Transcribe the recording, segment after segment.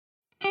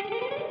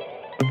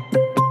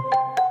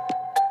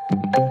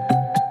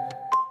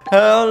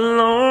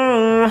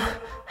Hello,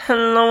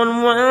 hello,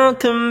 and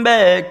welcome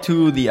back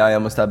to the I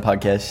Almost Died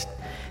podcast.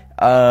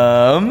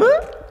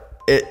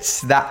 It's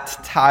that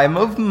time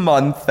of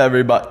month,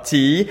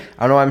 everybody. I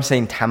don't know why I'm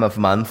saying time of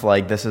month,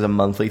 like this is a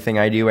monthly thing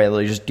I do. I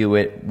literally just do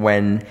it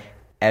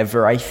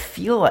whenever I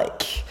feel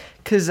like.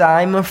 Because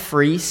I'm a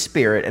free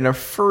spirit and a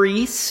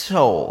free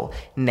soul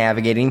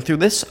navigating through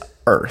this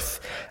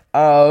earth.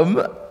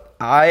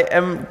 I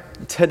am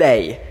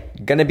today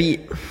gonna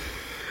be...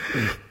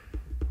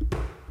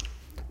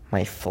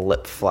 My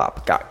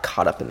flip-flop got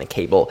caught up in the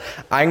cable.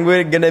 I'm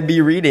gonna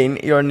be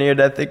reading your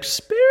near-death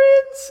experiences.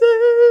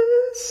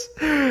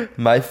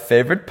 My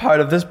favorite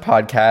part of this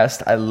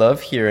podcast, I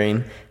love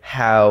hearing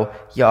how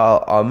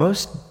y'all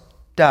almost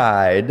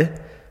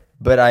died,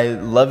 but I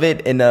love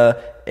it in a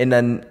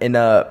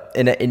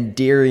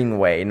endearing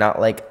way,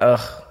 not like,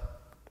 ugh,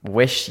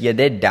 wish you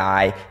did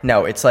die.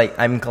 No, it's like,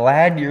 I'm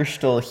glad you're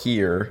still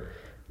here.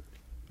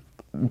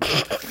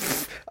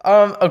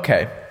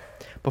 Okay.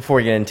 Before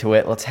we get into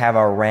it, let's have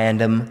our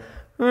random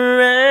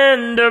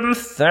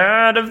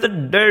thought of the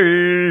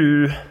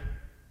day.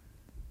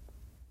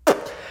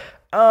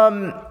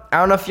 I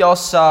don't know if y'all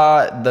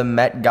saw the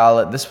Met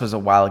Gala. This was a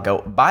while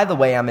ago. By the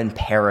way, I'm in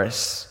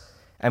Paris.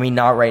 I mean,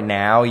 not right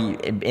now.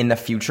 In the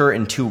future,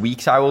 in 2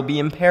 weeks, I will be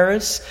in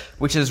Paris,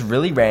 which is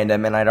really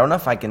random, and I don't know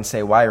if I can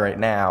say why right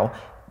now.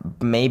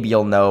 Maybe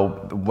you'll know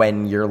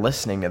when you're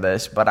listening to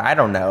this, but I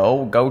don't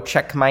know. Go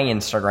check my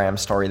Instagram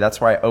story. That's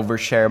where I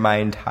overshare my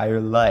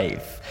entire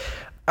life.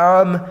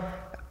 I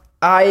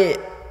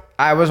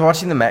was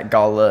watching the Met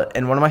Gala,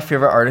 and one of my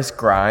favorite artists,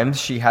 Grimes,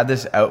 she had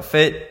this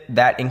outfit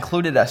that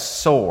included a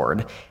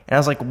sword. And I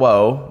was like,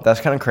 whoa,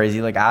 that's kind of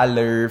crazy. Like, I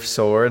love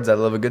swords. I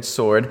love a good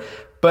sword.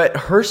 But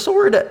her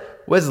sword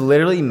was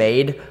literally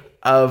made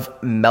of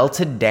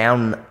melted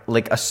down,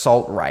 like,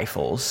 assault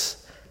rifles.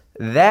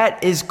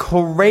 That is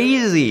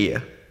crazy.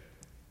 I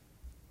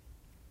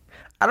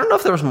don't know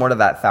if there was more to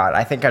that thought.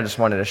 I think I just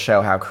wanted to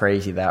show how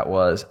crazy that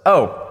was.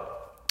 Oh,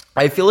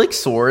 I feel like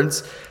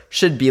swords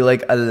should be,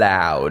 like,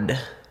 allowed.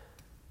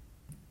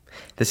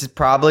 This is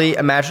probably,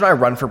 imagine I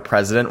run for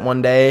president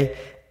one day,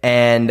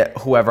 and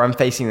whoever I'm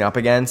facing up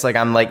against, like,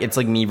 it's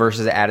like me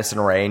versus Addison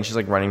Rae, and she's,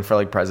 like, running for,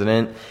 like,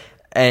 president.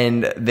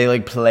 And they,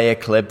 like, play a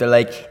clip. They're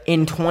like,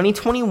 in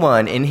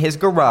 2021, in his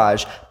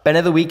garage, Ben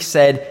of the Week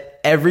said,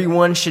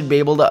 everyone should be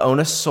able to own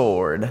a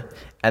sword.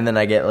 And then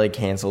I get, like,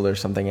 canceled or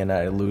something and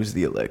I lose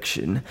the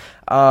election.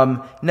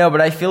 No,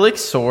 but I feel like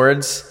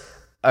swords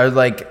are,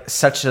 like,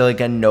 such a, like,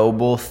 a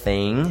noble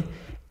thing.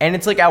 And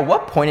it's like, at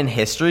what point in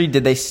history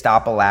did they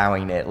stop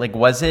allowing it? Like,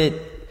 was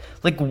it...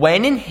 Like,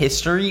 when in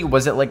history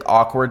was it, like,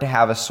 awkward to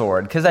have a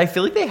sword? Because I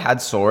feel like they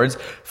had swords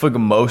for, like,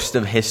 most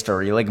of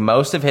history. Like,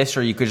 most of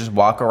history, you could just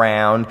walk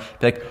around,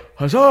 be like,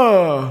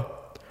 huzzah!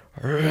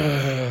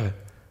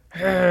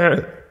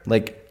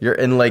 Like, you're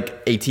in,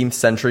 like, 18th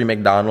century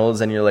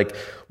McDonald's, and you're like,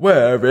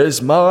 where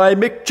is my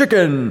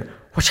McChicken?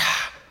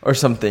 Or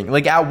something.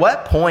 Like, at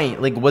what point,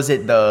 like, was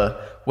it the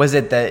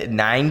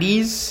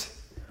 90s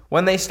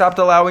when they stopped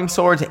allowing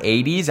swords?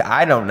 80s?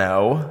 I don't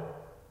know.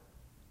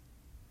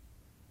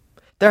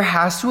 There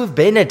has to have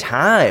been a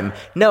time.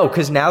 No,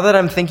 because now that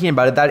I'm thinking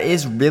about it, that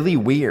is really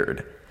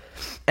weird.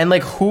 And,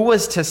 like, who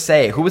was to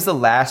say? Who was the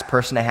last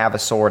person to have a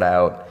sword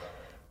out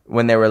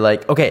when they were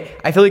like, okay,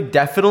 I feel like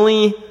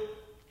definitely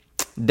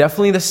the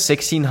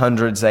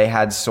 1600s they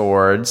had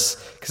swords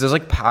because there's,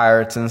 like,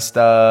 pirates and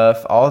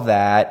stuff, all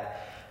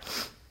that.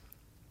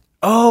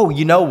 Oh,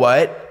 you know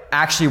what?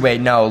 Actually,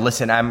 wait, no,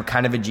 listen, I'm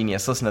kind of a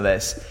genius. Listen to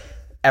this.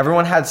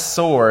 Everyone had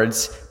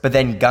swords, but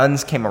then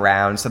guns came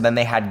around. So then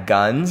they had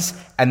guns,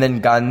 and then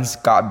guns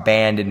got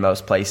banned in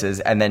most places,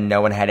 and then no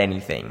one had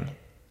anything.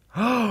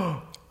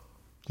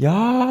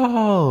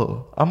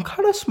 Yo, I'm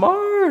kind of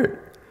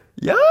smart.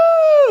 Yo,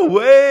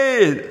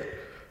 wait.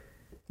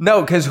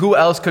 No, because who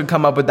else could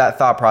come up with that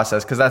thought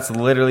process? Because that's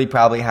literally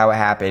probably how it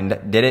happened.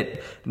 Did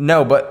it?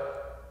 No,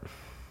 but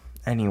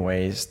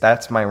anyways,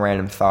 that's my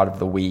random thought of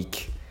the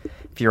week.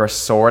 If you're a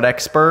sword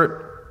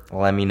expert,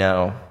 let me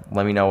know.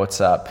 Let me know what's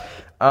up.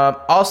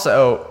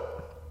 Also,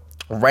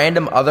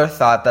 random other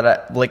thought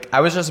that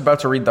I was just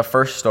about to read the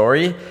first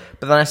story,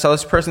 but then I saw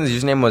this person's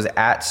username was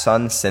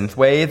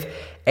 @SunSynthwave,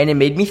 and it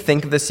made me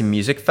think of this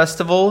music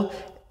festival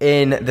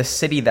in the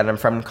city that I'm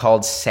from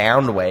called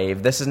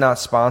Soundwave. This is not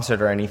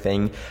sponsored or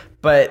anything,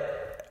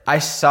 but I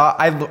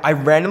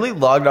randomly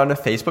logged onto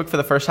Facebook for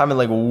the first time in,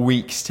 like,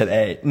 weeks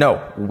today. No,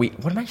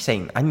 what am I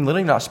saying? I'm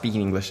literally not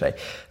speaking English today.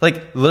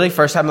 Like, literally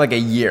first time in, like, a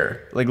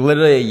year. Like,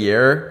 literally a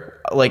year,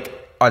 like,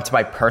 onto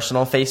my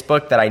personal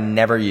Facebook that I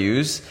never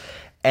use.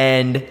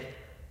 And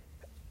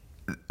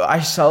I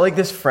saw, like,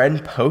 this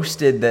friend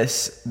posted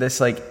this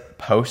like,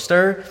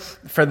 poster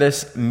for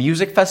this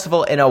music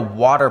festival in a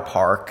water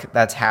park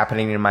that's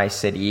happening in my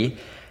city,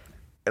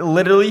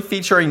 literally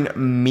featuring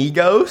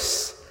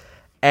Migos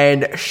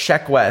and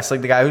Sheck West,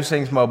 like the guy who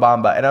sings Mo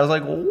Bamba. And I was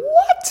like,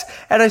 what?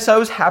 And I saw it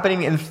was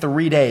happening in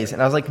 3 days.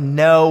 And I was like,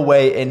 no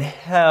way in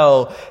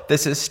hell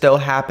this is still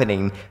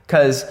happening.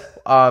 Because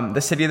the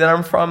city that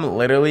I'm from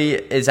literally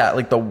is at,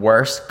 like, the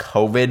worst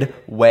COVID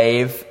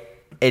wave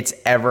it's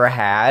ever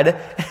had.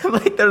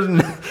 Like,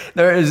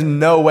 there is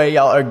no way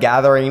y'all are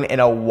gathering in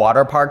a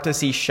water park to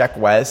see Sheck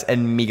Wes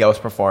and Migos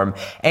perform.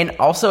 And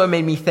also, it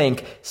made me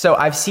think, so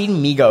I've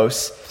seen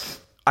Migos.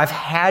 I've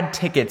had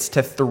tickets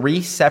to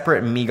 3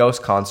 separate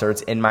Migos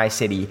concerts in my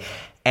city,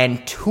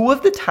 and 2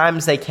 of the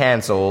times they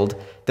canceled,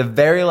 the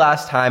very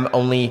last time,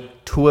 only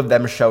 2 of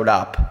them showed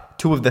up.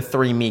 2 of the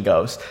 3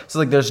 Migos. So,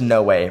 like, there's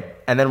no way.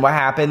 And then what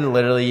happened,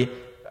 literally,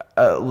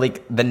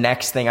 like, the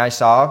next thing I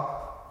saw,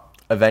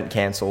 event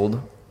canceled.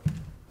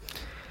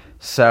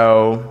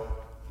 So,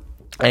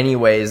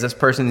 anyways, this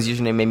person's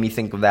username made me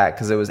think of that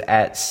because it was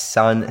at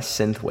Sun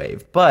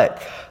Synthwave.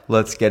 But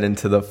let's get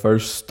into the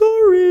first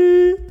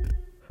story.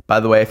 By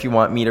the way, if you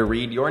want me to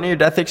read your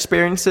near-death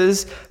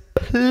experiences,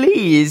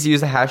 please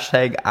use the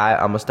hashtag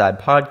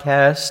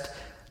 #IAlmostDiedPodcast.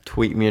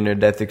 Tweet me your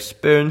near-death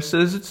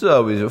experiences. It's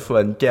always a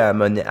fun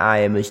time on the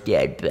I Almost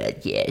Died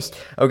podcast.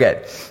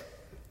 Okay.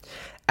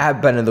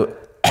 At Ben of the...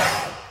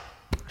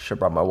 Should have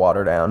brought my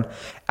water down.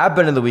 At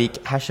Ben of the Week,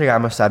 hashtag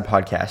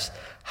 #IAlmostDiedPodcast.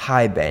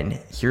 Hi, Ben.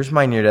 Here's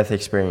my near-death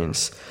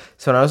experience.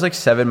 So when I was like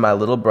 7, my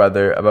little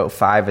brother, about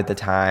 5 at the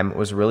time,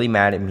 was really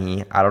mad at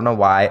me. I don't know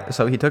why.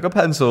 So he took a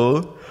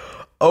pencil,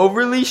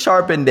 overly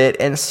sharpened it,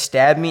 and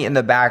stabbed me in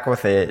the back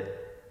with it.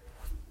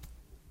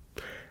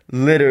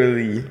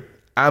 Literally.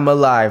 I'm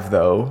alive,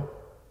 though.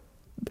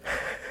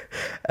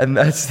 And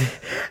that's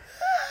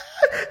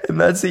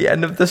the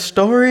end of the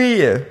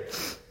story.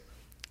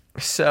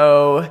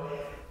 So...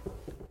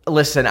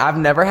 Listen, I've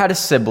never had a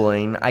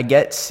sibling. I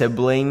get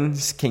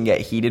siblings can get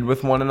heated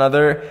with one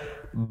another,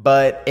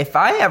 but if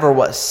I ever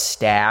was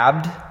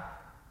stabbed,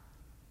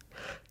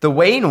 the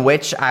way in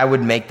which I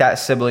would make that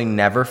sibling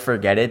never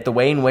forget it, the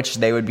way in which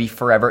they would be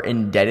forever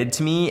indebted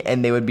to me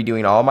and they would be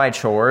doing all my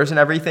chores and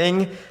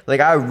everything, like,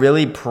 I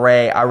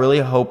really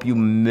hope you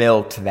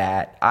milked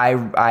that.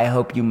 I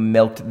hope you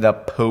milked the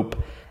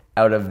poop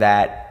out of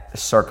that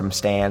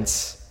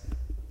circumstance.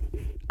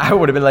 I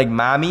would have been like,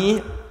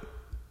 Mommy,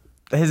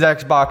 his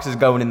Xbox is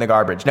going in the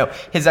garbage. No,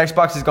 his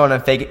Xbox is going on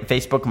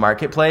Facebook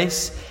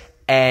Marketplace,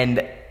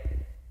 and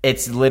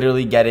it's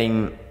literally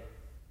getting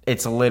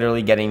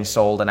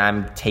sold, and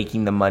I'm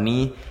taking the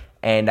money,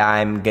 and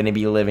I'm gonna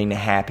be living a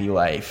happy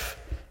life.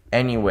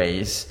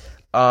 Anyways,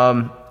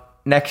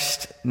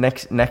 next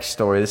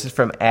story. This is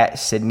from at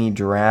Sydney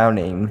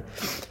Drowning.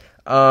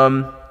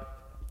 At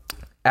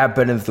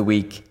Ben of the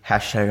Week,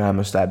 hashtag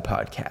Almost Died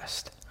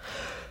Podcast.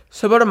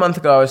 So about a month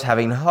ago, I was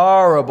having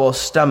horrible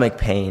stomach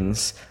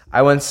pains.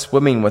 I went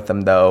swimming with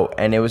them, though,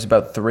 and it was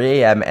about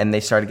 3 a.m., and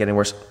they started getting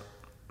worse.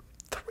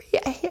 3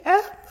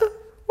 a.m.?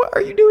 What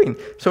are you doing?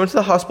 So I went to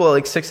the hospital at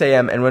like 6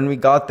 a.m., and when we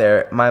got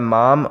there, my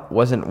mom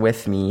wasn't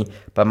with me,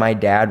 but my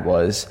dad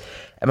was.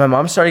 And my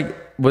mom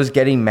was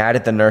getting mad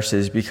at the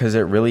nurses because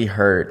it really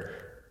hurt.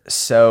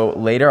 So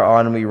later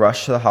on, we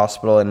rushed to the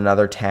hospital in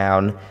another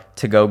town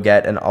to go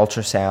get an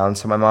ultrasound.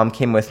 So my mom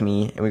came with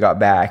me, and we got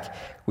back.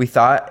 We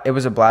thought it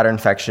was a bladder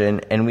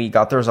infection, and we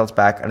got the results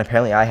back, and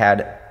apparently I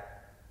had...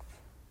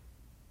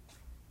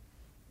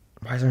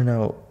 Why is there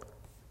no...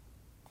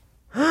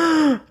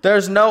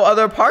 There's no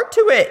other part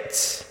to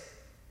it!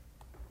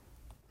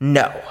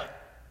 No.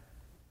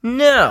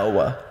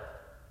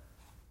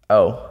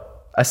 Oh,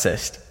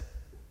 assist.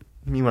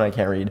 Me when I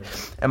can't read.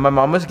 And my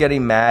mom was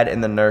getting mad in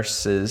the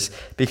nurses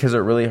because it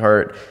really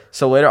hurt.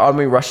 So later on,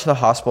 we rushed to the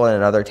hospital in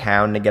another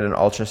town to get an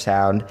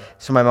ultrasound.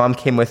 So my mom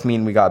came with me,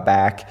 and we got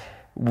back.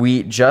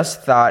 We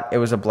just thought it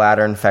was a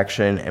bladder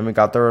infection, and we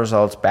got the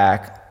results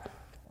back.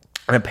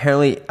 And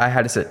apparently, I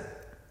had to sit...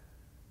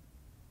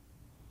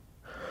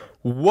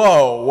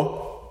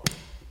 Whoa.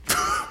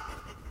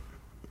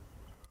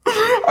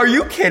 Are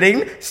you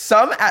kidding?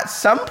 At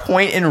some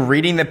point in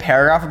reading the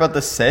paragraph about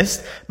the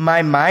cyst,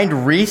 my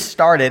mind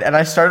restarted and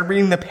I started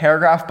reading the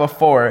paragraph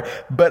before,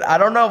 but I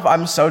don't know if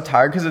I'm so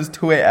tired because it's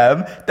 2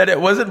 a.m. that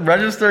it wasn't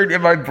registering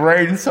in my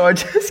brain, so I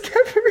just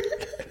kept reading.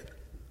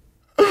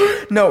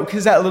 No,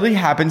 because that literally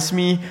happens to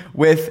me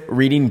with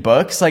reading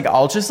books. Like,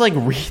 I'll just like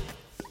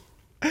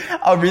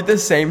I'll read the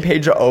same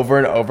page over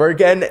and over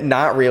again,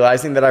 not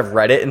realizing that I've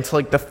read it until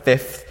like the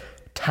 5th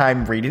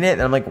time reading it,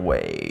 and I'm like,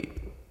 wait.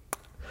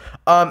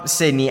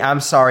 Sydney, I'm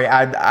sorry.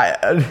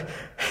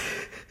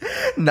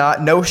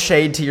 No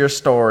shade to your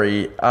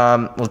story.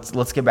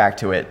 Let's get back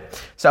to it.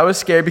 So I was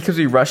scared because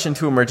we rushed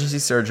into emergency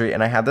surgery,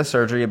 and I had the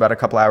surgery about a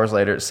couple hours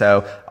later.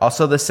 So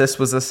also the cyst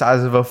was the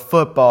size of a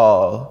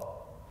football.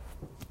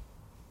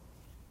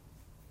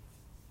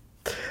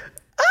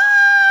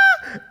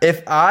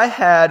 If I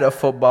had a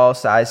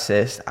football-sized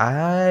cyst,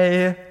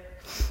 I'd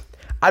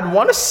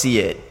want to see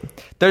it.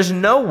 There's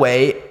no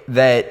way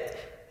that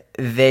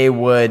they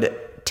would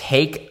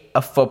take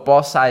a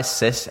football-sized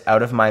cyst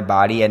out of my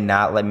body and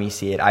not let me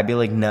see it. I'd be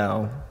like,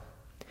 no.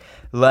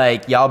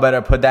 Like, y'all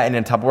better put that in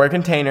a Tupperware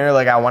container.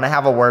 Like, I want to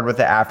have a word with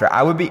it after.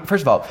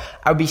 First of all,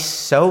 I would be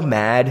so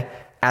mad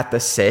at the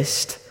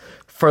cyst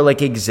for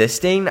like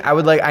existing.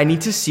 I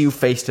need to see you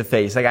face to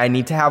face. Like, I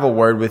need to have a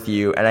word with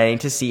you, and I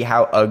need to see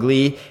how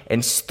ugly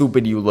and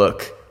stupid you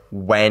look,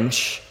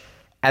 wench.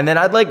 And then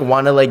I'd like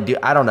want to like do,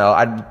 I don't know,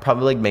 I'd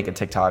probably like make a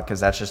TikTok because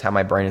that's just how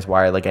my brain is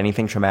wired. Like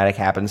anything traumatic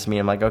happens to me,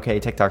 I'm like, okay,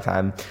 TikTok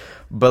time.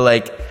 But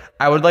like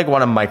I would like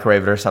want to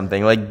microwave it or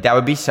something. Like that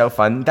would be so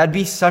fun. That'd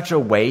be such a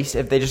waste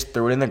if they just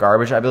threw it in the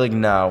garbage. I'd be like,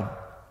 no,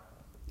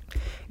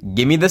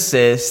 give me the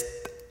cyst.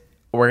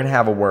 We're going to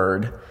have a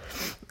word.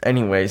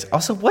 Anyways,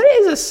 also, what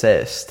is a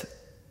cyst?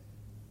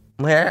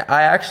 Like,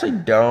 I actually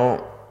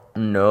don't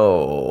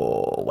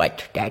know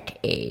what that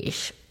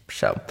is.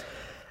 So,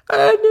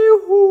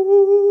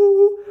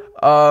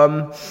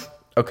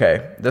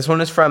 okay, this one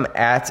is from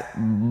at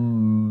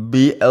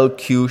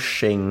BLQ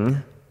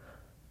Shing.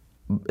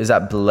 Is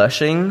that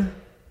blushing?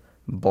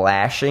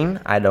 Blashing?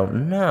 I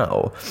don't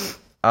know.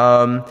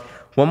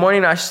 One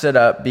morning I stood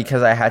up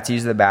because I had to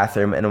use the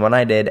bathroom, and when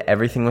I did,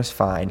 everything was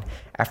fine.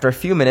 After a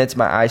few minutes,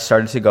 my eyes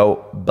started to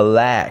go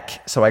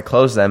black, so I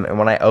closed them, and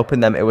when I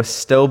opened them, it was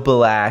still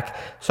black,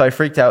 so I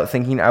freaked out,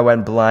 thinking I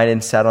went blind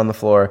and sat on the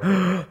floor.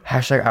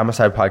 Hashtag I'm a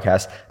Side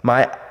Podcast.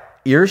 My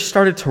ears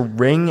started to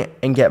ring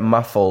and get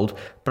muffled,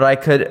 but I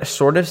could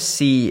sort of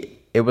see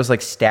it was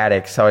like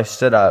static, so I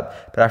stood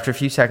up, but after a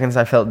few seconds,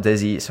 I felt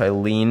dizzy, so I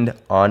leaned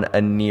on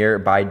a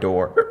nearby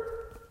door.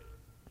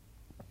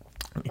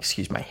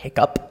 Excuse my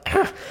hiccup.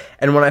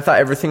 And when I thought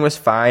everything was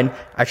fine,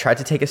 I tried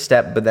to take a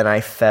step, but then I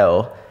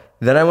fell.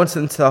 Then I went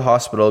into the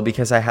hospital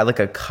because I had like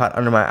a cut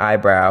under my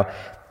eyebrow.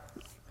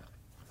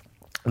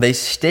 They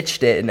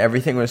stitched it and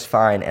everything was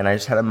fine, and I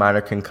just had a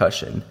minor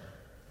concussion.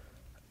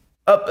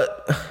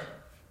 But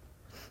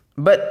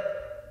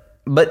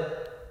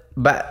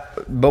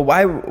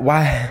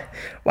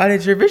why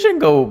did your vision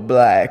go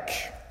black?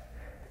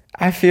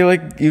 I feel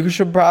like you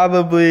should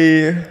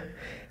probably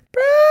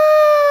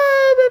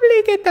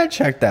get that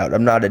checked out.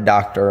 I'm not a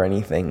doctor or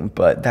anything,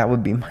 but that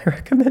would be my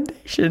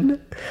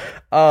recommendation.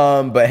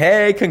 But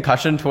hey,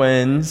 concussion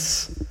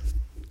twins,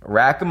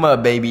 rack them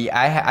up, baby.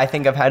 I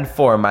think I've had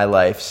 4 in my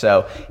life,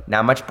 so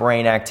not much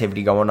brain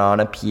activity going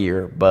on up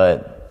here,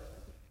 but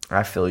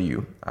I feel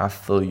you,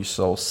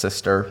 soul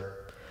sister,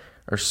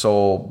 or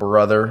soul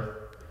brother,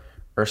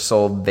 or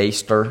soul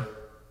vaster.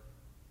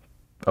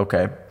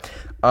 Okay.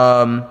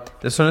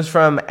 This one is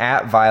from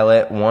at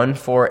Violet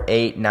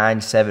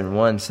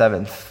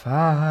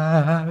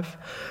 148971755.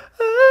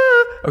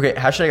 Okay,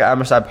 hashtag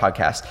I'm a Side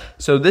Podcast.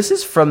 So this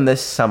is from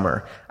this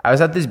summer. I was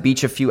at this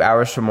beach a few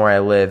hours from where I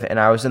live, and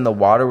I was in the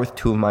water with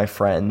 2 of my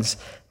friends.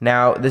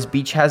 Now, this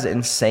beach has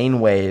insane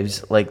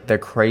waves, like they're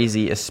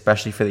crazy,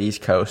 especially for the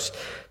East Coast.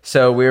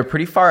 So we were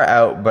pretty far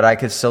out, but I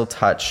could still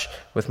touch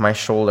with my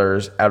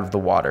shoulders out of the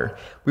water.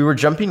 We were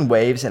jumping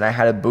waves, and I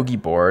had a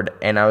boogie board,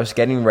 and I was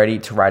getting ready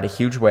to ride a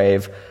huge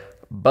wave,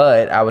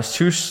 but I was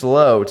too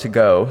slow to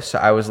go, so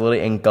I was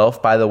literally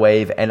engulfed by the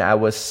wave, and I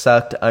was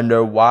sucked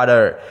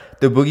underwater.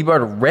 The boogie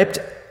board ripped.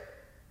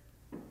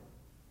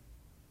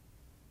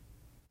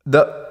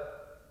 The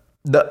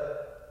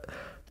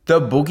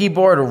boogie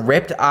board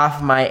ripped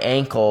off my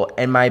ankle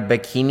and my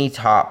bikini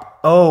top.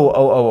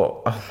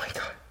 Oh my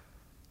god.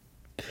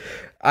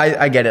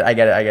 I get it.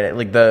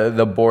 Like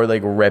the board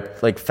like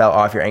ripped, like fell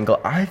off your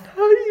ankle. I thought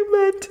you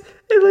meant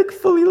it like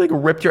fully like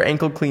ripped your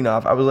ankle clean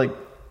off. I was like,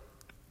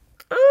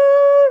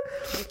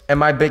 and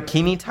my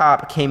bikini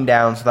top came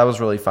down, so that was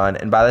really fun.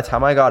 And by the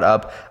time I got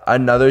up,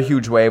 another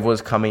huge wave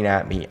was coming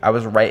at me. I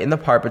was right in the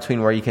part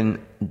between where you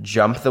can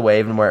jump the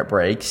wave and where it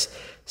breaks.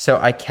 So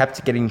I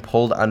kept getting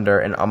pulled under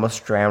and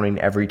almost drowning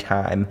every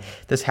time.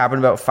 This happened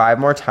about 5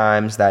 more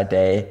times that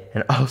day.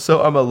 And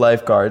also, I'm a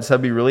lifeguard, so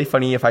it'd be really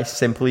funny if I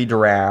simply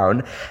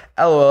drown.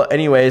 LOL.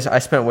 Anyways, I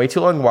spent way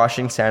too long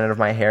washing sand out of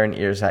my hair and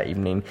ears that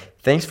evening.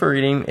 Thanks for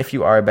reading, if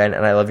you are, Ben,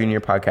 and I love you and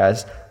your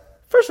podcast.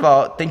 First of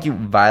all, thank you,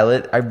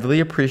 Violet. I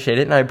really appreciate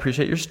it, and I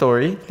appreciate your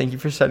story. Thank you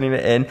for sending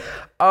it in.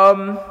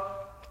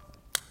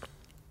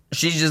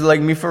 She's just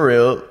like me for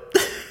real.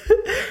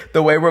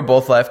 The way we're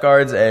both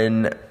lifeguards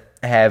and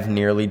have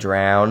nearly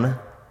drowned.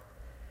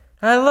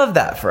 I love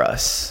that for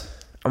us.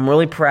 I'm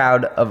really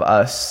proud of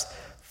us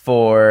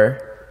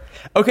for...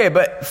 Okay,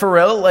 but for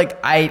real, like,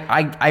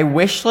 I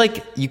wish,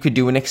 like, you could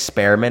do an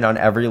experiment on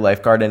every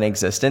lifeguard in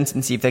existence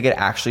and see if they could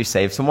actually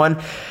save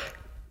someone.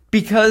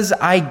 Because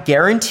I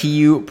guarantee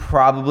you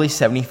probably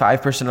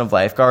 75% of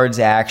lifeguards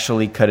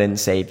actually couldn't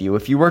save you.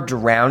 If you were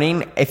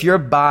drowning, if your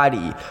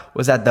body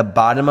was at the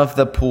bottom of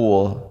the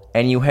pool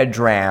and you had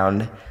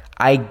drowned,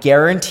 I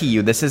guarantee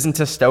you, this isn't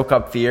to stoke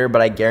up fear,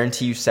 but I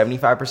guarantee you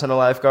 75% of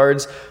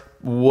lifeguards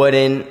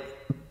wouldn't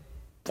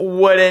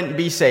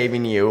be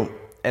saving you.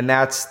 And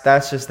that's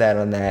just that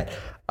on that.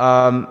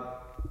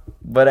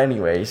 But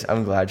anyways,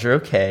 I'm glad you're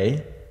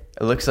okay.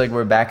 It looks like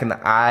we're back in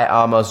the I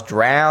Almost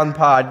Drowned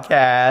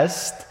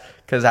podcast.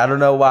 Because I don't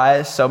know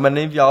why so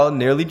many of y'all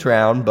nearly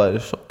drowned, but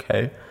it's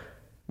okay.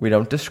 We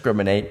don't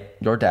discriminate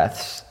your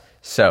deaths.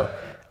 So,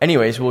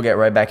 anyways, we'll get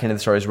right back into the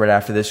stories right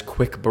after this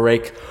quick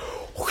break.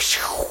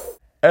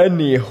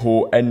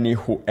 Anywho.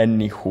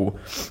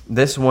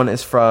 This one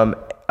is from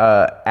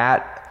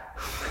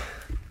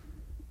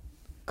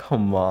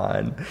come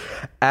on.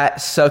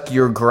 At Suck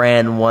Your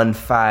Gran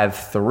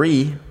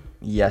 153.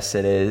 Yes,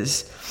 it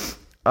is.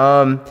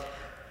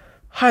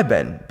 Hi,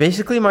 Ben.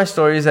 Basically, my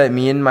story is that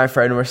me and my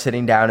friend were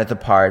sitting down at the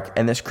park,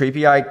 and this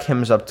creepy guy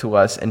comes up to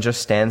us and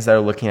just stands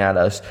there looking at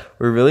us.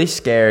 We're really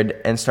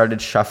scared and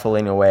started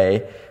shuffling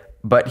away,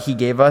 but he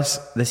gave us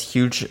this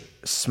huge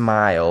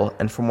smile,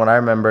 and from what I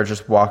remember,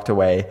 just walked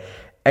away.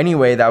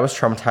 Anyway, that was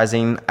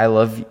traumatizing. I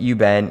love you,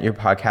 Ben. Your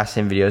podcasts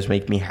and videos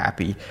make me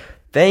happy.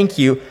 Thank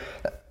you.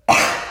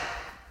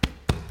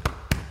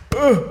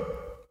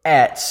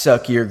 At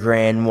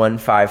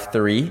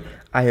suckyourgran153.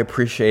 I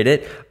appreciate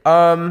it.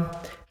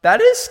 That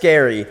is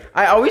scary.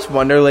 I always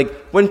wonder, like,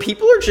 when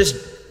people are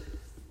just...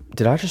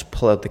 Did I just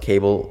pull out the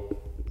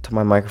cable to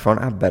my microphone?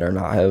 I better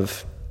not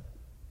have.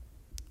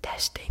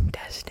 Testing.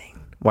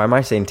 Why am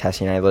I saying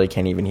testing? I literally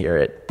can't even hear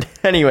it.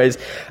 Anyways,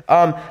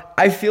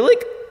 I feel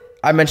like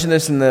I mentioned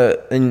this in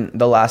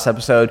the last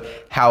episode,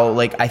 how,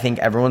 like, I think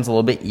everyone's a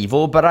little bit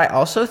evil, but I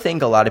also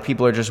think a lot of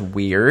people are just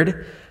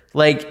weird.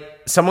 Like,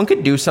 someone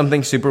could do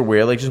something super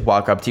weird, like just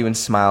walk up to you and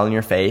smile in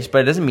your face, but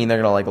it doesn't mean they're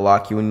gonna, like,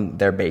 lock you in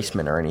their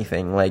basement or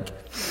anything. Like,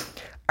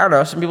 I don't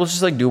know, some people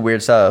just, like, do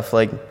weird stuff.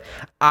 Like,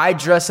 I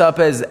dress up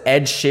as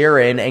Ed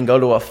Sheeran and go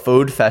to a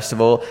food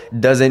festival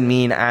doesn't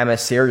mean I'm a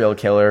serial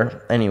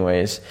killer.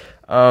 Anyways,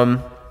 this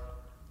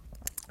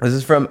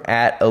is from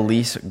at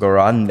Elise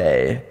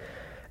Grande.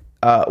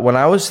 When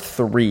I was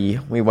 3,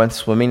 we went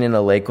swimming in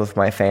a lake with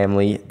my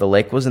family. The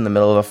lake was in the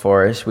middle of a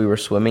forest. We were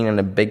swimming and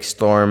a big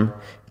storm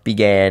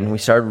began. We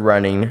started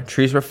running.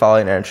 Trees were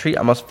falling and a tree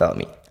almost fell on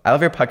me. I love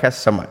your podcast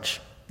so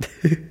much.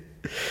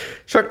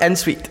 Short and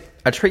sweet.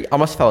 A tree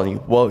almost fell on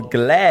you. Well,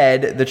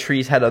 glad the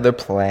trees had other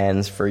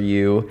plans for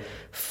you.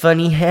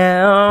 Funny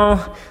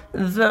how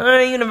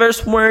the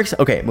universe works.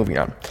 Okay, moving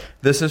on.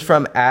 This is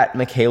from at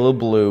Michaela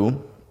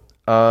Blue.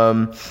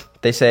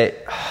 They say...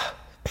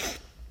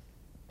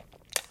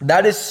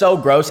 That is so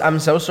gross. I'm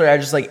so sorry. I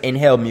just, like,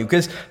 inhaled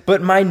mucus.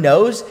 But my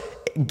nose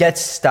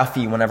gets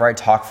stuffy whenever I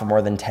talk for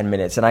more than 10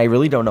 minutes. And I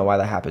really don't know why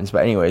that happens.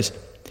 But anyways.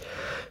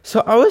 So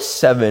I was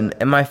 7.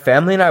 And my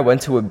family and I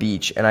went to a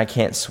beach. And I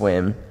can't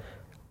swim.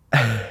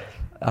 I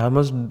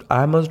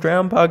almost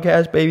drowned,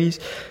 podcast babies.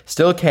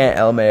 Still can't,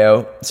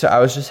 LMAO. So I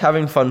was just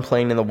having fun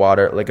playing in the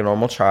water like a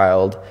normal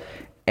child.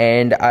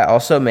 And I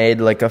also made,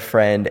 like, a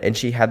friend. And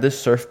she had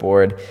this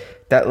surfboard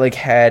that, like,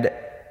 had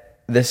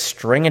this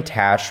string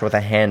attached with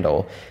a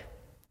handle.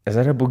 Is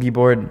that a boogie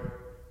board?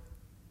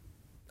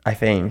 I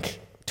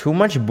think. Too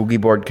much boogie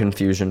board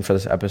confusion for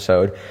this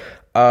episode.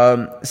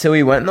 So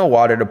we went in the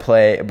water to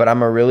play, but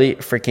I'm a really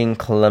freaking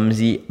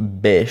clumsy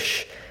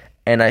bish,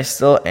 and I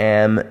still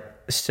am.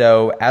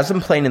 So as I'm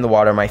playing in the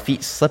water, my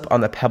feet slip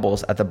on the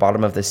pebbles at the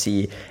bottom of the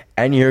sea,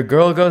 and your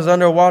girl goes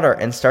underwater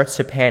and starts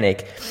to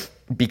panic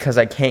because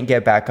I can't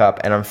get back up,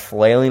 and I'm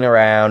flailing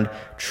around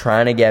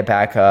trying to get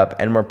back up,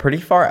 and we're pretty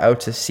far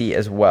out to sea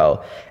as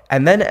well.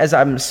 And then as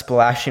I'm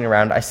splashing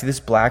around, I see this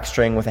black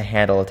string with a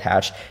handle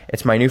attached.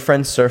 It's my new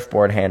friend's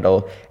surfboard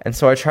handle, and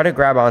so I try to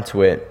grab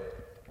onto it.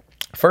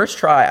 First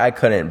try, I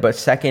couldn't, but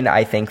second,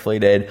 I thankfully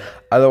did.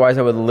 Otherwise,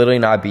 I would literally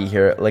not be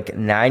here. Like,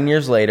 9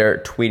 years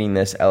later, tweeting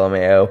this,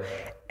 LMAO.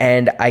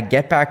 And I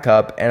get back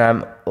up, and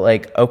I'm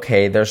like,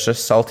 okay, there's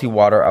just salty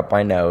water up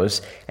my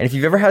nose. And if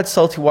you've ever had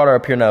salty water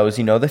up your nose,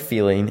 you know the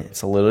feeling.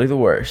 It's literally the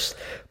worst.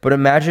 But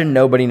imagine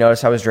nobody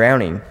noticed I was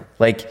drowning.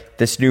 Like,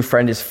 this new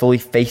friend is fully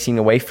facing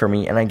away from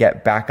me, and I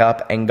get back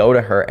up and go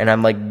to her, and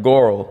I'm like,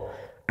 girl,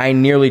 I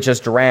nearly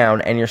just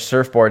drowned, and your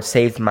surfboard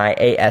saved my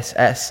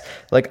ass.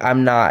 Like,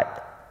 I'm not...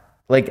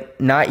 Like,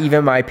 not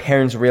even my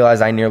parents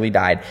realized I nearly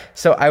died.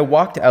 So I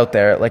walked out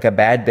there like a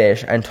bad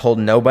bitch and told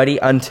nobody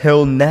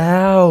until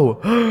now.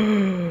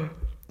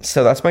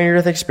 So that's my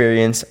near-death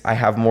experience. I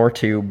have more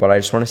too, but I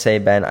just want to say,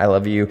 Ben, I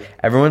love you.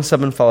 Everyone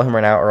sub and follow him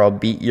right now or I'll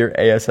beat your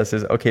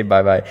ASSs. Okay,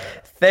 bye-bye.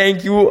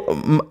 Thank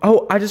you.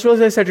 Oh, I just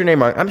realized I said your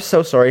name wrong. I'm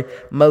so sorry.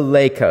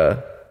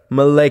 Maleka,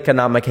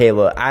 not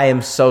Michaela. I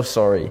am so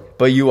sorry,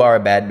 but you are a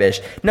bad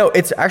bitch. No,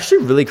 it's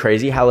actually really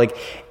crazy how, like,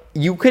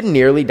 you could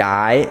nearly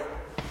die...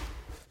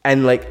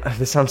 And, like,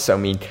 this sounds so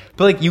mean,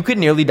 but, like, you could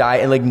nearly die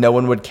and, like, no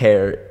one would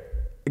care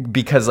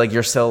because, like,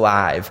 you're still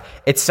alive.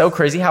 It's so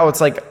crazy how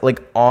it's, like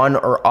on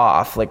or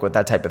off, like, with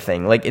that type of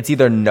thing. Like, it's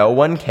either no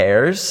one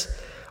cares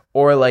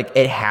or, like,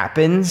 it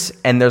happens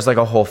and there's, like,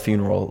 a whole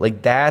funeral.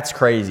 Like, that's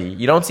crazy.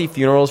 You don't see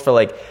funerals for,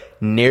 like,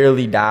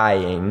 nearly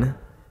dying.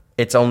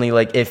 It's only,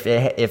 like, if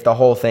the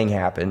whole thing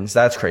happens.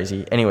 That's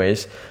crazy.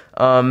 Anyways,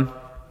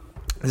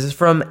 this is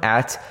from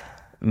at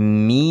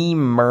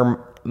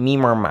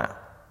Memerma.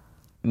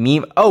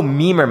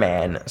 Memer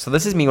Man. So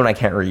this is me when I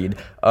can't read.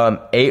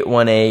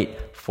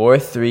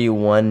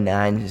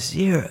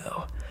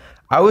 818-43190.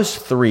 I was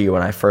 3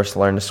 when I first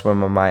learned to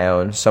swim on my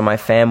own, so my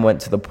fam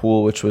went to the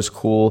pool, which was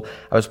cool.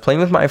 I was playing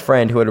with my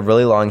friend who had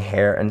really long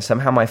hair, and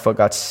somehow my foot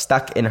got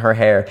stuck in her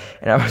hair,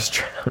 and I was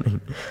drowning.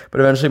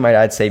 But eventually my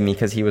dad saved me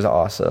because he was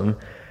awesome.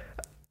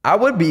 I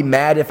would be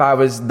mad if I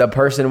was the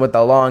person with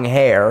the long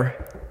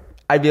hair.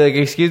 I'd be like,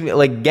 excuse me,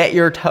 like, get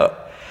your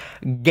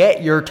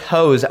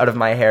toes out of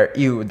my hair.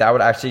 Ew, that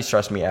would actually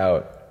stress me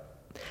out.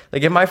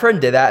 Like, if my friend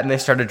did that and they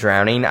started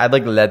drowning, I'd,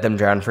 like, let them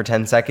drown for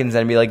 10 seconds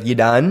and be like, you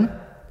done?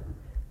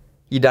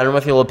 You done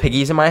with your little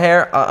piggies in my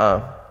hair?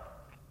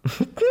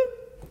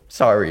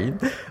 Sorry.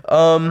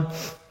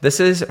 This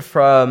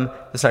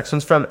next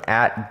one's from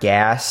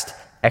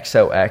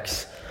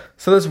 @GassedXOX.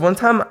 So this one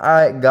time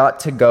I got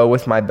to go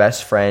with my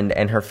best friend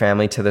and her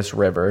family to this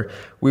river.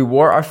 We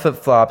wore our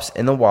flip-flops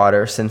in the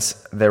water since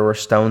there were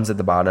stones at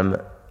the bottom.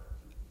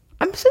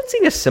 I'm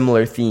sensing a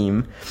similar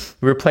theme.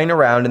 We were playing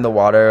around in the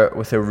water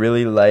with a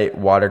really light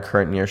water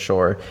current near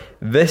shore.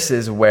 This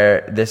is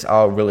where this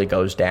all really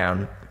goes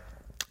down.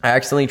 I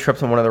accidentally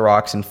tripped on one of the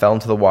rocks and fell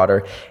into the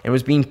water and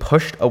was being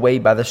pushed away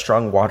by the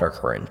strong water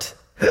current.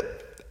 Ow,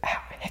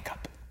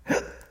 hiccup.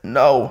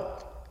 No.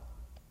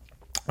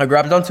 I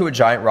grabbed onto a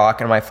giant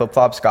rock and my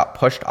flip-flops got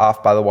pushed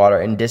off by the water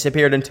and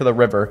disappeared into the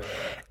river.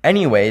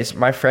 Anyways,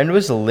 my friend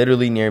was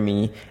literally near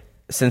me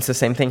since the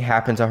same thing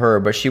happened to her,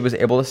 but she was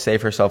able to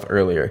save herself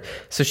earlier.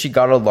 So she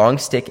got a long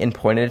stick and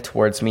pointed it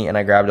towards me and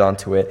I grabbed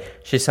onto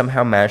it. She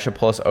somehow managed to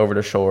pull us over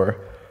to shore.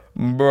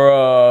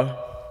 Bruh.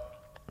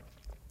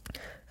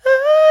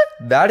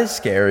 That is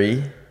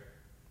scary.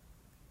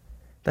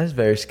 That is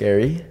very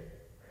scary.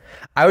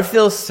 I would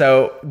feel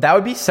so... That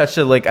would be such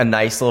a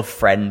nice little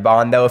friend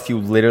bond, though, if you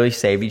literally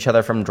saved each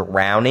other from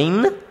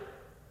drowning.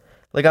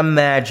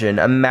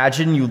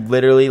 Imagine you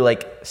literally,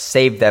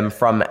 saved them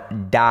from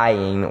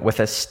dying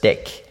with a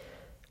stick.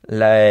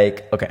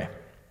 Okay.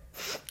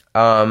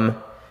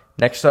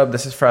 Next up,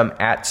 this is from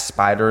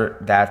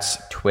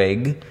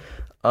 @SpiderThat'sTwig.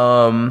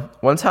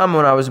 One time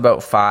when I was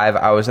about 5,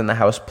 I was in the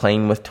house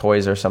playing with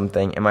toys or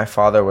something, and my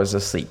father was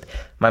asleep.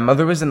 My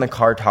mother was in the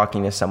car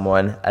talking to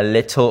someone. A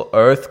little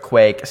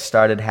earthquake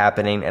started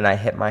happening, and I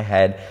hit my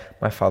head.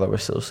 My father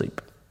was still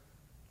asleep.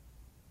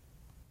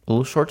 A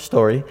little short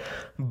story.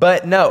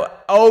 But no,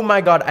 oh my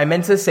God, I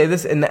meant to say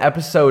this in the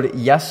episode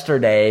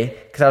yesterday,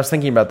 because I was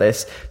thinking about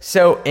this.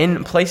 So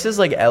in places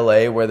like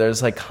LA, where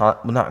there's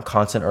not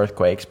constant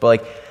earthquakes,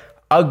 but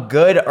a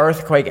good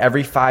earthquake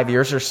every 5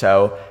 years or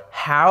so,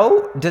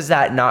 how does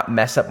that not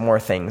mess up more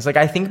things?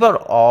 I think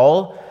about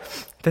all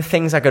the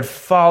things that could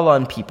fall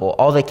on people,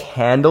 all the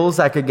candles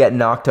that could get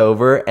knocked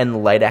over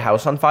and light a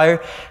house on fire.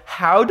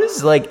 How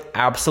does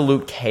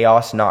absolute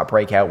chaos not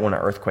break out when an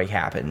earthquake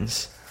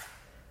happens?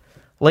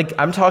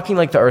 I'm talking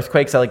the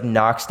earthquakes that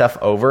knock stuff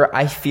over.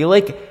 I feel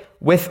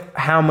with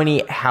how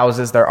many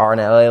houses there are in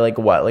LA,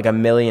 a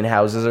million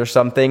houses or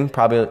something?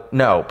 Probably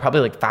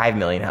 5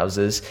 million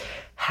houses.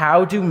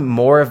 How do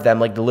more of them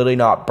literally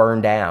not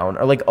burn down?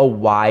 Or a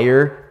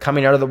wire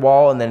coming out of the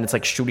wall and then it's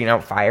shooting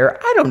out fire?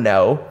 I don't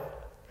know.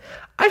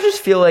 I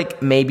just feel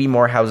maybe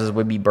more houses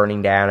would be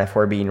burning down if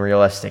we're being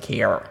realistic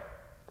here.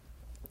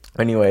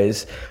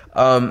 Anyways,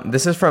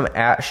 this is from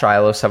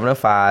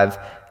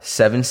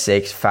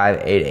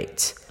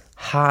 @Shiloh705-76588.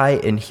 Hi,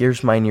 and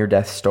here's my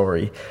near-death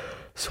story.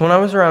 So when I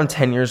was around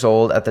 10 years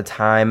old at the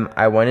time,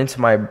 I went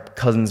into my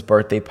cousin's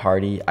birthday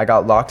party. I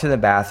got locked in the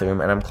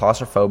bathroom and I'm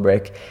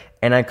claustrophobic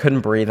and I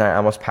couldn't breathe and I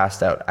almost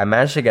passed out. I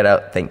managed to get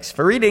out. Thanks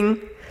for reading.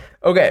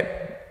 Okay.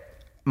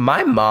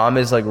 My mom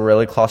is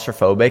really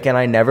claustrophobic and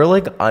I never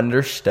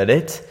understood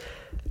it.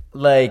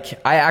 I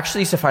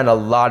actually used to find a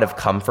lot of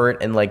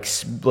comfort in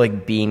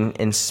being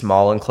in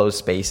small enclosed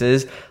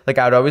spaces.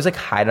 I would always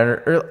hide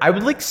under, or I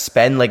would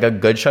spend a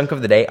good chunk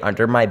of the day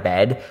under my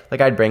bed.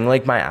 I'd bring my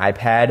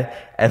iPad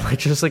and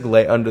just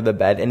lay under the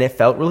bed and it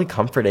felt really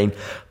comforting.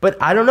 But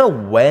I don't know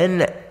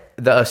when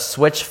the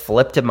switch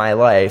flipped in my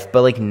life,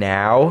 but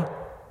now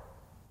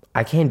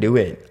I can't do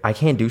it. I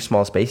can't do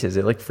small spaces.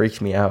 It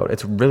freaks me out.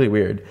 It's really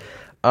weird.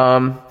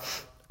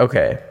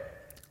 Okay.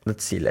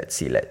 Let's see.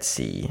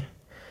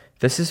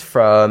 This is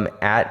from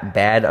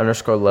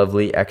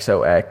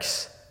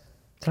 @bad_lovelyxox.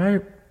 Did I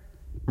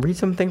read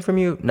something from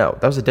you? No,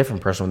 that was a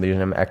different person with the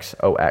username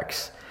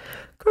XOX.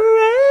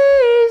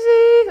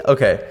 Crazy.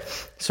 Okay.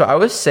 So I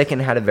was sick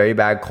and had a very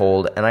bad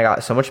cold and I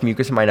got so much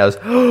mucus in my nose.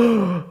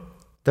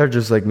 They're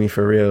just like me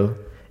for real.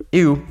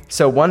 Ew.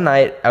 So one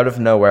night, out of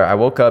nowhere, I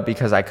woke up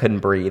because I couldn't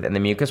breathe, and the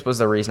mucus was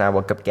the reason I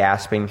woke up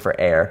gasping for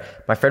air.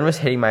 My friend was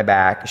hitting my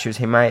back. She was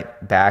hitting my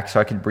back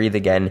so I could breathe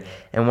again,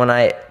 and when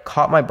I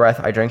caught my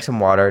breath, I drank some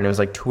water, and it was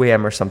 2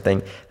 a.m. or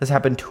something. This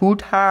happened 2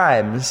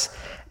 times,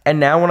 and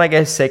now when I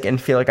get sick and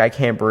feel I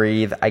can't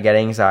breathe, I get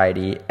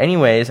anxiety.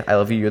 Anyways, I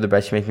love you. You're the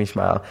best. You make me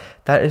smile.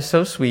 That is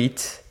so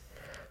sweet,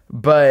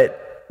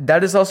 but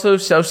that is also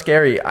so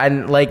scary.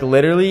 I'm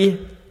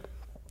literally...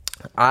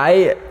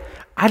 I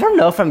don't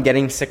know if I'm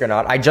getting sick or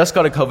not. I just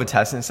got a COVID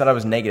test and said I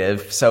was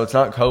negative, so it's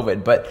not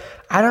COVID. But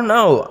I don't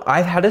know.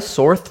 I've had a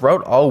sore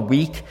throat all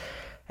week,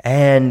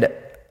 and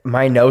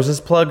my nose is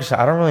plugged, so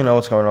I don't really know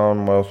what's going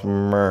on with me.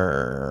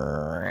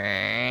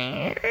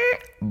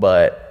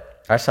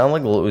 But I sound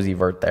like Lil Uzi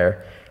Vert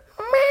there.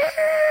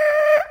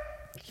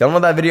 Y'all know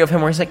that video of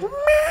him where he's like...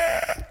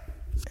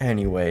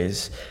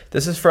 Anyways,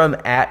 this is from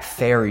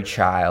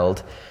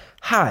 @fairychild.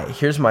 Hi,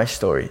 here's my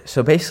story.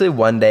 So basically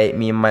one day,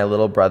 me and my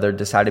little brother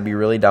decided to be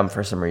really dumb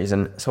for some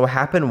reason. So what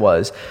happened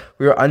was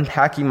we were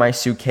unpacking my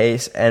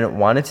suitcase and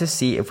wanted to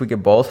see if we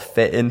could both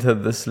fit into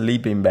the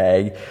sleeping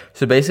bag.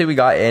 So basically we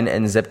got in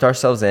and zipped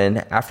ourselves in.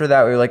 After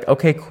that, we were like,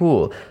 okay,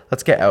 cool,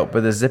 let's get out.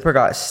 But the zipper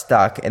got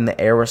stuck and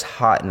the air was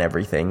hot and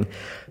everything.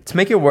 To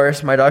make it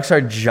worse, my dog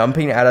started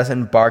jumping at us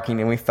and barking,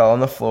 and we fell on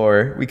the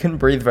floor. We couldn't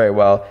breathe very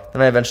well.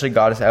 Then I eventually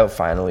got us out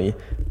finally.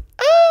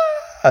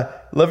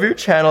 Love your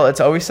channel. It's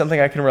always something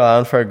I can rely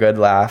on for a good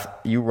laugh.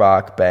 You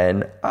rock,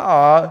 Ben.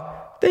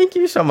 Thank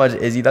you so much,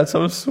 Izzy. That's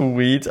so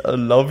sweet. I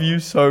love you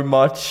so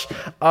much.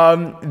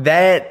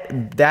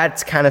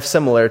 That's kind of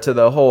similar to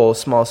the whole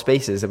small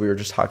spaces that we were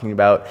just talking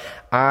about.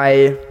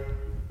 I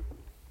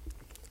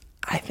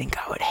think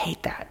I would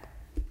hate that.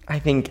 I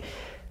think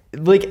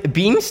like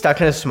being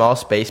stuck in a small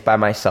space by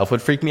myself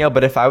would freak me out.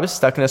 But if I was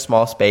stuck in a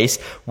small space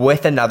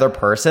with another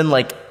person,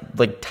 like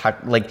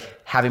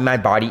having my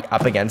body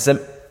up against them,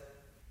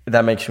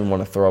 that makes me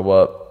want to throw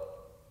up.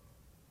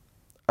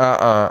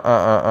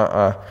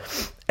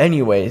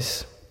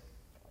 Anyways,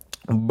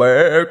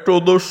 back to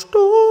the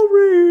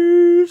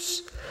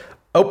stories.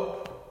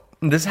 Oh,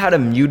 this had a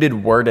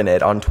muted word in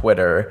it on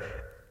Twitter.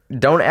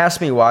 Don't ask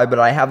me why, but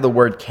I have the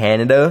word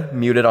Canada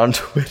muted on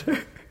Twitter.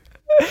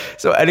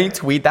 So any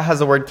tweet that has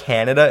the word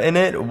Canada in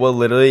it will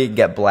literally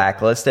get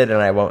blacklisted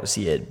and I won't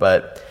see it.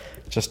 But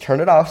just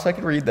turn it off so I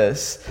can read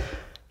this.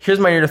 Here's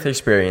my near-death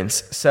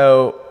experience.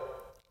 So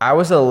I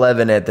was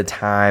 11 at the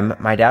time.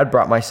 My dad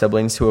brought my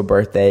siblings to a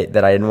birthday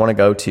that I didn't want to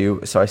go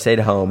to, so I stayed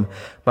home.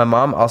 My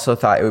mom also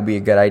thought it would be a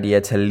good idea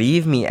to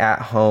leave me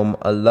at home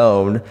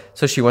alone,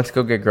 so she went to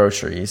go get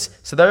groceries.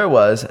 So there I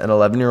was, an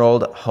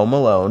 11-year-old home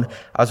alone.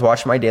 I was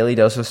watching my daily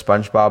dose of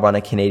SpongeBob on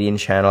a Canadian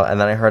channel,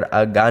 and then I heard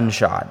a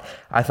gunshot.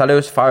 I thought it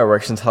was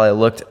fireworks until I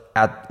looked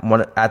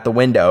at the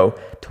window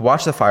to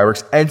watch the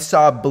fireworks and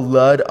saw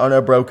blood on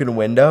a broken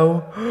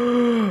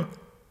window.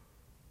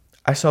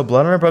 I saw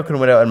blood on a broken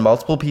window and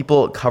multiple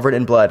people covered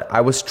in blood.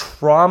 I was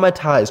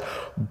traumatized.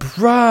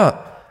 Bruh.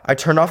 I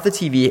turned off the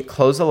TV,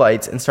 closed the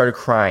lights, and started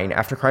crying.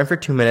 After crying for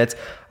 2 minutes,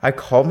 I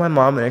called my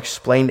mom and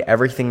explained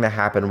everything that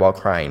happened while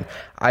crying.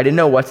 I didn't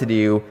know what to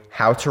do,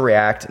 how to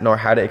react, nor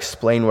how to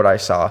explain what I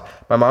saw.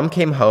 My mom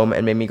came home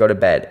and made me go to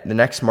bed. The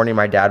next morning,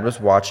 my dad was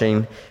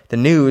watching the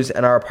news,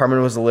 and our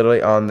apartment was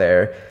literally on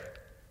there.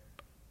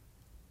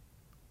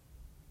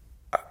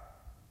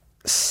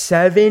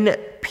 7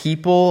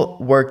 people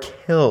were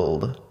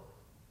killed.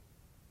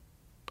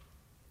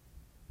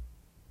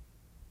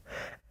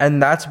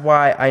 And that's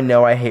why I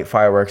know I hate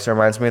fireworks. It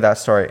reminds me of that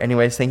story.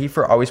 Anyways, thank you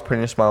for always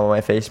putting a smile on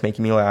my face,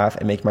 making me laugh,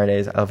 and making my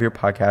days. I love your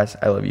podcast.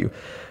 I love you.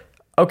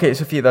 Okay,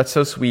 Sophia, that's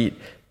so sweet.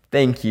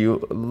 Thank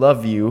you.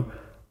 Love you.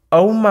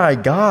 Oh my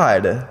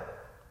God.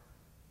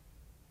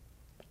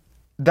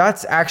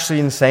 That's actually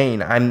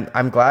insane.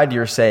 I'm glad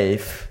you're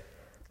safe.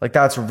 Like,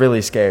 that's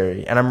really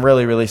scary. And I'm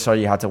really, really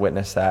sorry you had to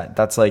witness that.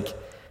 That's, like,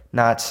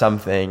 not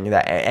something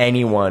that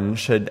anyone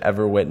should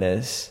ever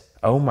witness.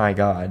 Oh, my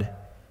God.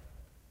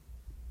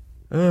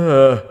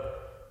 I'm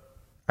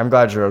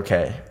glad you're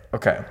okay.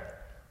 Okay.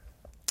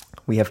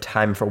 We have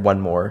time for one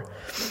more.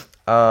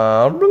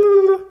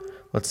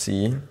 Let's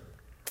see.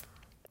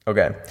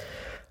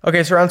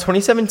 Okay, so around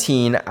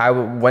 2017, I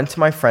went to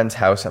my friend's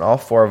house and all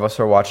 4 of us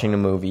were watching a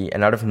movie,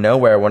 and out of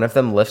nowhere, one of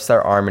them lifts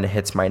their arm and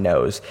hits my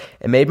nose.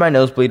 It made my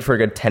nose bleed for a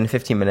good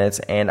 10-15 minutes,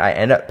 and I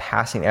end up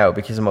passing out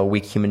because I'm a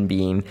weak human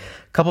being.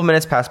 A couple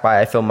minutes pass by,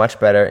 I feel much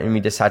better, and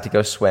we decide to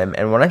go swim.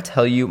 And when I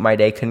tell you my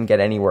day couldn't get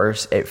any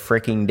worse, it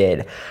freaking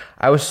did.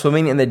 I was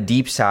swimming in the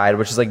deep side,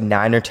 which is like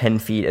 9 or 10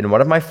 feet, and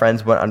one of my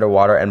friends went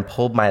underwater and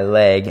pulled my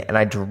leg, and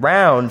I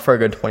drowned for a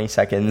good 20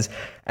 seconds,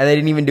 and they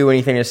didn't even do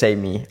anything to save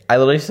me. I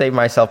literally saved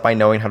myself by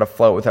knowing how to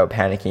float without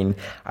panicking.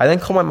 I then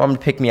called my mom to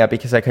pick me up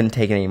because I couldn't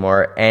take it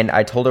anymore, and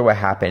I told her what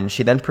happened.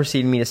 She then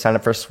proceeded me to sign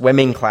up for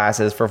swimming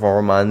classes for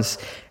 4 months,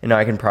 and now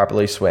I can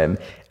properly swim.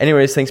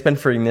 Anyways, thanks, Ben,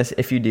 for reading this.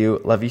 If you do,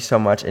 love you so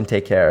much, and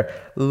take care.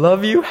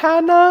 Love you,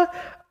 Hannah.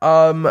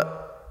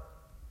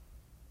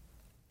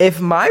 If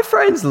my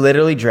friends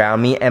literally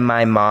drowned me and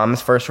my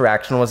mom's first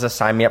reaction was to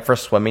sign me up for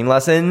swimming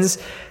lessons,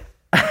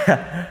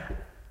 I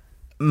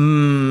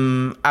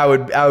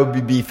would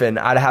be beefing.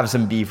 I'd have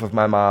some beef with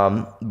my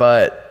mom,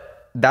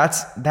 but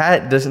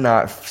that does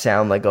not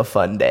sound like a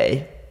fun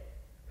day.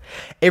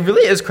 It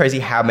really is crazy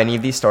how many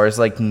of these stories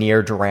like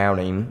near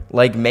drowning.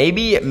 Like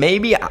maybe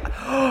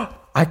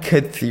I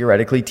could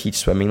theoretically teach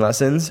swimming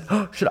lessons.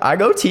 Should I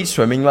go teach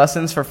swimming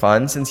lessons for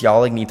fun since y'all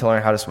like need to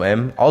learn how to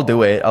swim? I'll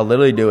do it. I'll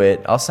literally do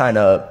it. I'll sign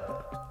up.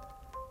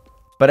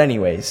 But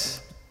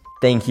anyways,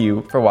 thank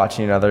you for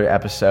watching another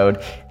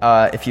episode.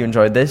 If you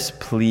enjoyed this,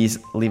 please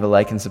leave a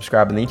like and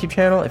subscribe on the YouTube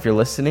channel. If you're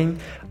listening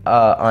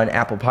on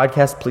Apple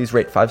Podcasts, please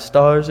rate 5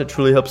 stars. It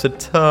truly helps a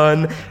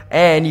ton.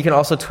 And you can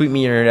also tweet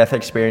me your near-death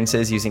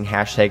experiences using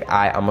hashtag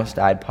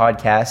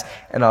 #IAlmostDiedPodcast,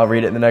 and I'll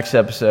read it in the next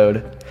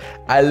episode.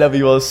 I love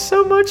you all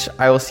so much.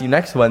 I will see you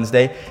next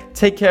Wednesday.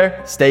 Take care.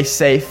 Stay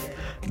safe.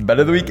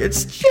 Better the week.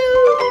 It's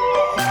chill.